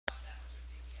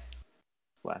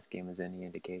Last game is any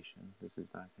indication, this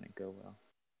is not going to go well.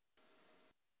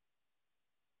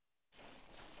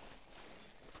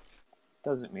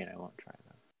 Doesn't mean I won't try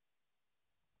though.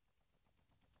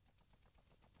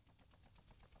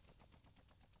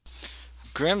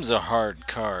 Grim's a hard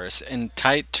car. In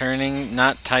tight turning,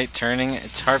 not tight turning,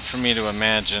 it's hard for me to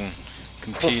imagine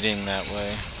competing that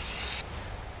way.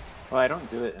 Well, I don't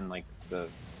do it in like the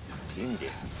team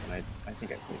games, and I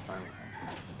think I play fine with them.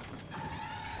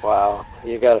 Wow,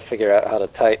 you got to figure out how to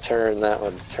tight turn. That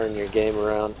would turn your game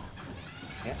around.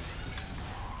 Yeah.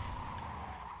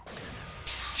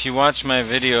 If you watch my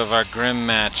video of our Grim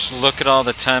match, look at all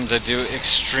the times I do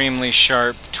extremely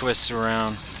sharp twists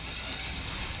around.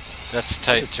 That's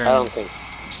tight turn. I don't think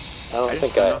I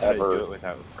don't know how to do it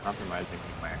without compromising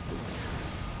my active.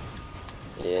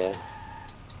 Yeah.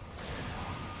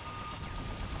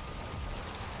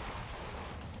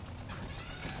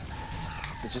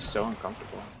 It's just so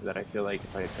uncomfortable that I feel like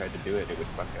if I tried to do it, it would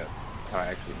fuck up how I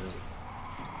actually move.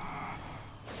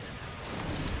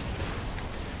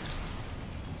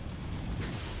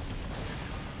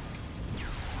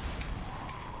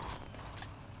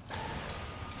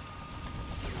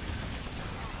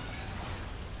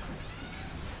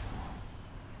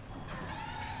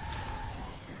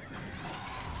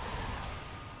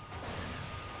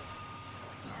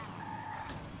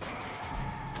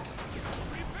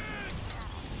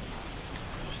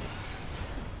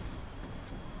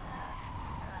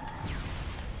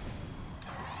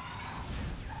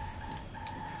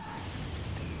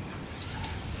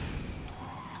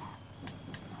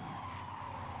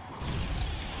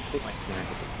 Take my snare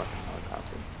with the fucking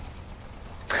helicopter.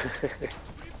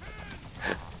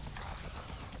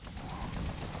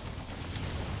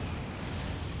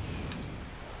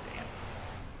 Damn.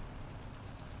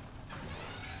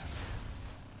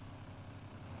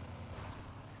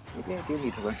 Maybe I do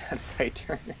need to learn how to tight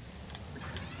turn.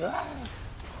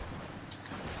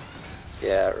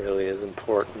 Yeah, it really is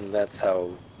important. That's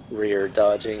how rear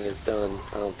dodging is done.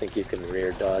 I don't think you can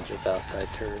rear dodge without tight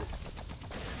turn.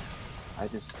 I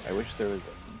wish there was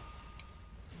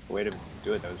a way to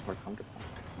do it that was more comfortable.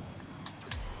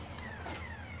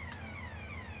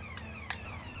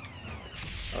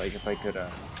 Like if I could,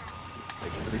 like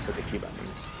reset the key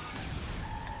buttons.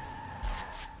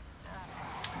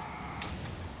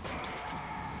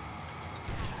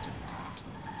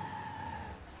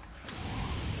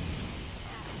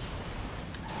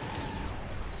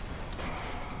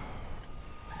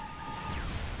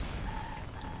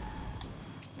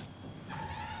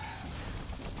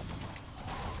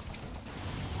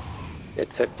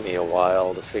 It took me a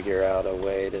while to figure out a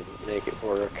way to make it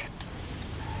work.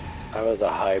 I was a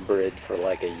hybrid for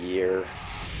like a year.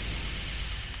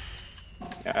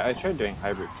 Yeah, I tried doing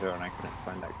hybrid too, and I couldn't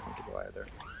find that comfortable either.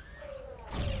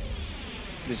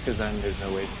 Just because then there's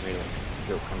no way for me to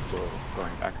feel comfortable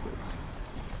going backwards,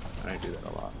 and I do that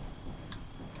a lot.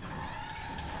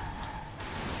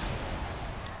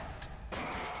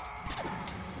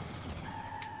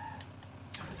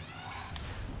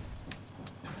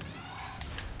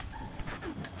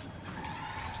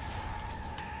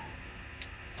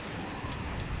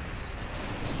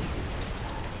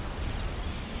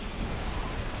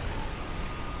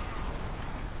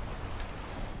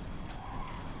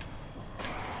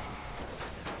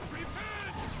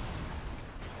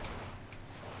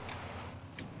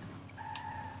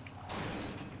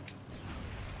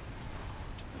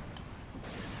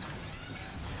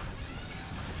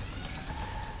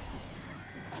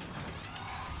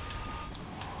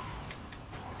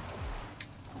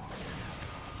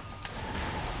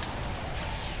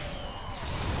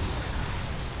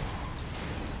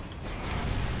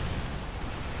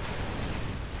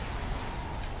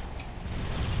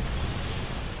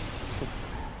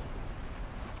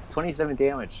 $27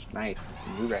 damage, nice,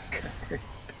 new record.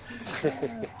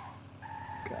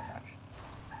 Gosh.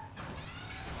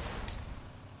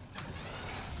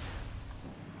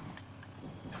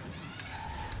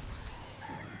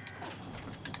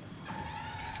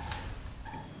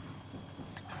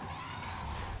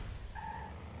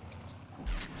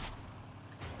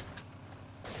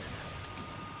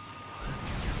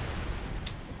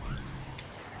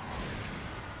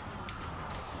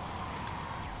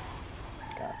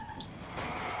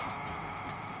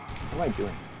 What am I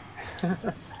doing?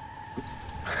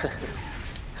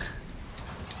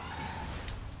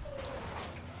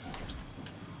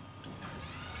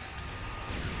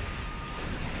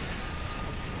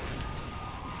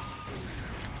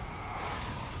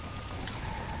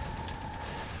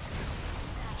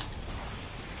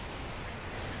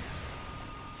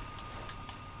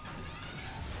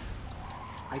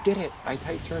 I did it! I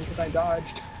tight turned and I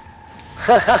dodged.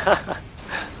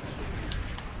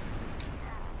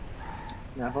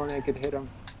 Now if only I could hit him.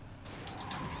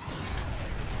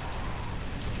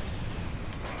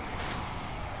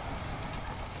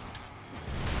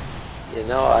 You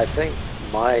know, I think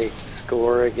my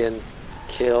score against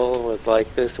Kill was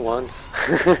like this once.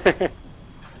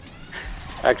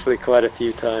 Actually, quite a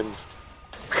few times.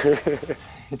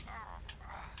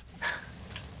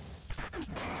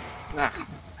 Ah.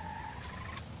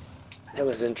 It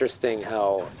was interesting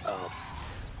how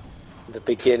the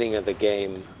beginning of the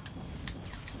game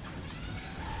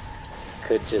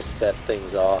could just set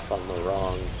things off on the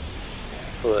wrong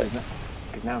foot.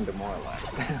 Because now I'm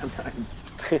demoralized. I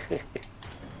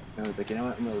was like, you know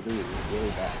what, I'm gonna lose really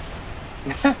bad.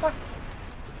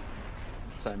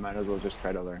 So I might as well just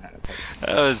try to learn how to play.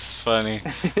 That was funny.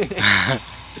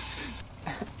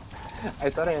 I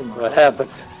thought I had... What happened?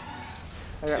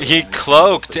 He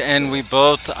cloaked and we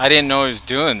both, I didn't know he was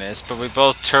doing this, but we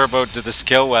both turboed to the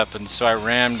skill weapon, so I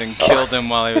rammed and killed him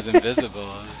while he was invisible.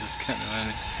 It was just kind of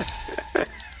funny.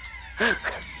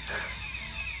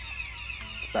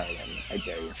 Sorry, I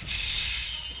dare you.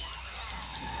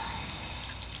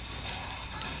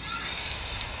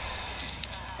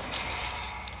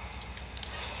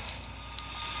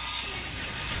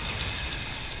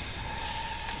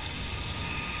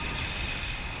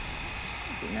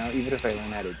 Now, even if I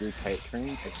learn how to do tight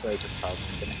turning, I feel like the problem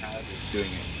I'm going to have is doing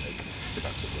it like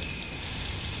productively.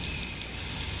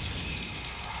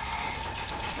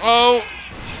 Oh!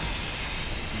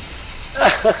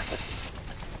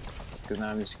 Because now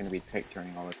I'm just going to be tight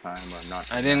turning all the time, or I'm not.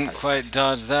 I didn't quite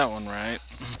dodge that one right.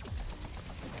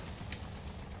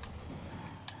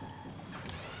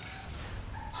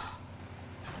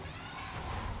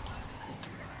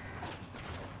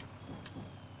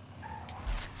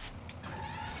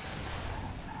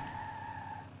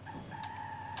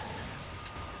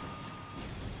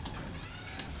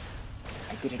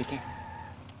 I did it again.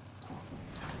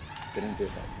 Didn't do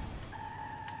that.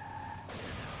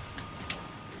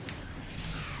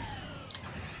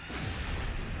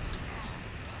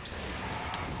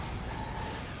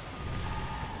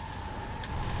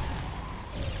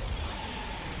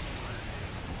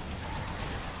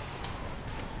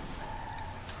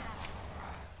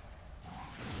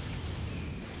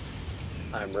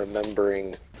 I'm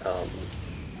remembering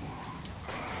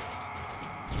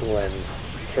when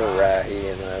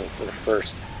Kirahi and I were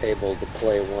first able to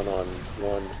play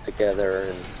one-on-ones together,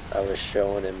 and I was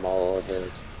showing him all of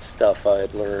the stuff I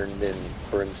had learned in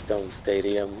Brim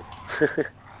Stadium.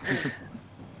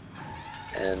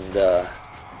 And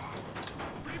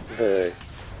the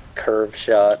curve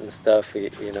shot and stuff,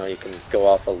 you know, you can go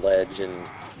off a ledge and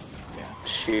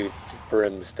shoot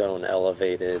brimstone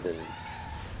elevated, and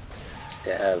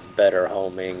it has better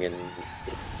homing. And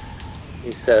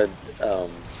he said,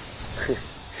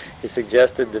 he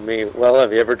suggested to me, well,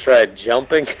 have you ever tried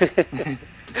jumping?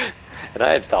 And I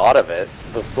had thought of it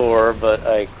before, but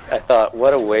I thought,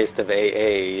 what a waste of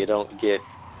AA. You don't get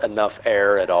enough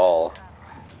air at all.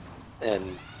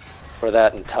 And for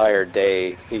that entire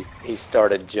day, he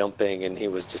started jumping, and he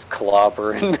was just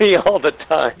clobbering me all the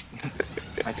time.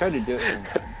 I tried to do it one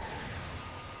time.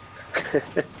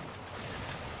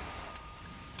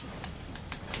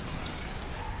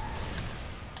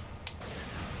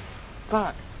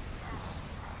 Fuck.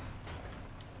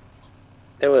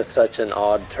 It was such an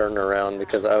odd turnaround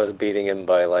because I was beating him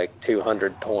by like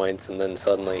 200 points, and then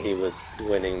suddenly he was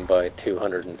winning by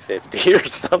 250 or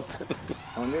something.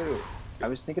 I wonder, I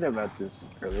was thinking about this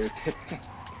earlier today,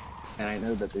 and I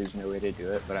know that there's no way to do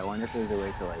it, but I wonder if there's a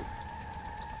way to like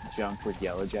jump with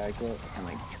Yellow Jacket and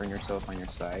like turn yourself on your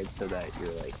side so that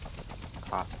your like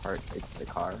top part hits the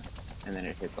car, and then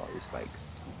it hits all your spikes.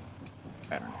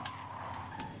 I don't know.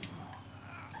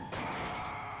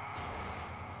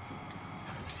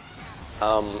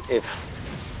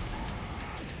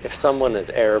 If someone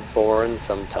is airborne,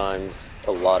 sometimes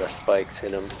a lot of spikes hit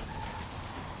them.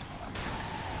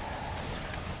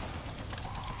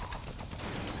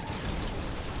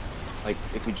 Like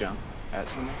if you jump at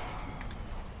someone?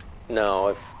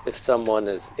 No, if someone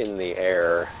is in the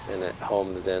air and it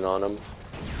homes in on them.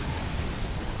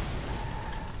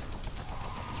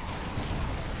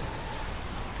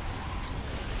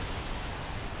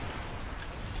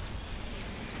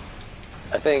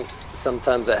 I think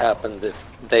sometimes it happens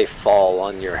if they fall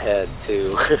on your head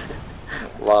too,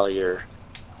 while you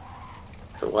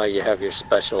have your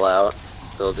special out.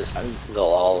 They'll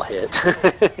all hit.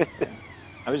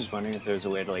 I was just wondering if there's a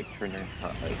way to like turn your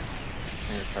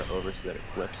car over so that it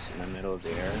flips in the middle of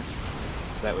the air,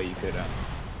 so that way you could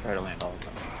try to land all of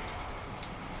them.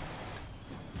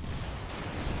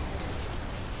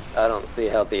 I don't see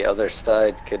how the other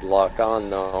side could lock on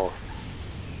though.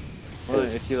 Well,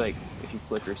 'Cause- if you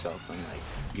flip yourself and like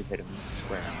you hit them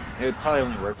square on, it would probably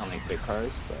only work on like big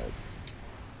cars, but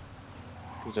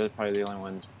because they're probably the only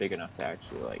ones big enough to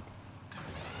actually like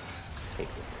take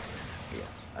it. I guess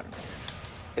I don't know.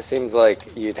 It seems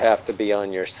like you'd have to be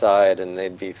on your side and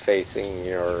they'd be facing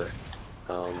your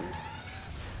Top,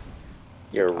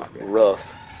 yeah.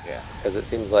 roof, Yeah. because it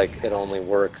seems like it only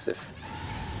works if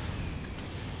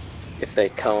they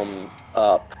come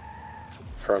up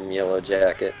from Yellow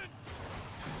Jacket.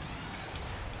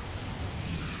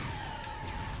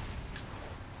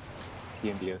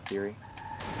 TMDO theory.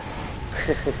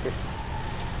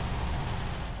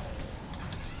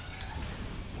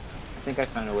 I think I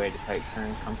found a way to tight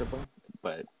turn comfortably,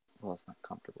 but well, it's not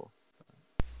comfortable.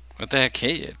 What the heck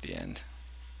hit you at the end?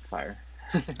 Fire.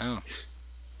 Oh.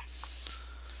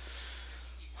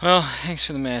 Well, thanks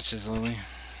for the matches, Lily.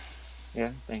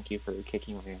 Yeah, thank you for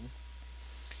kicking my ass.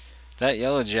 That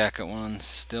Yellow Jacket one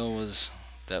still was,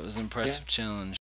 that was an impressive challenge.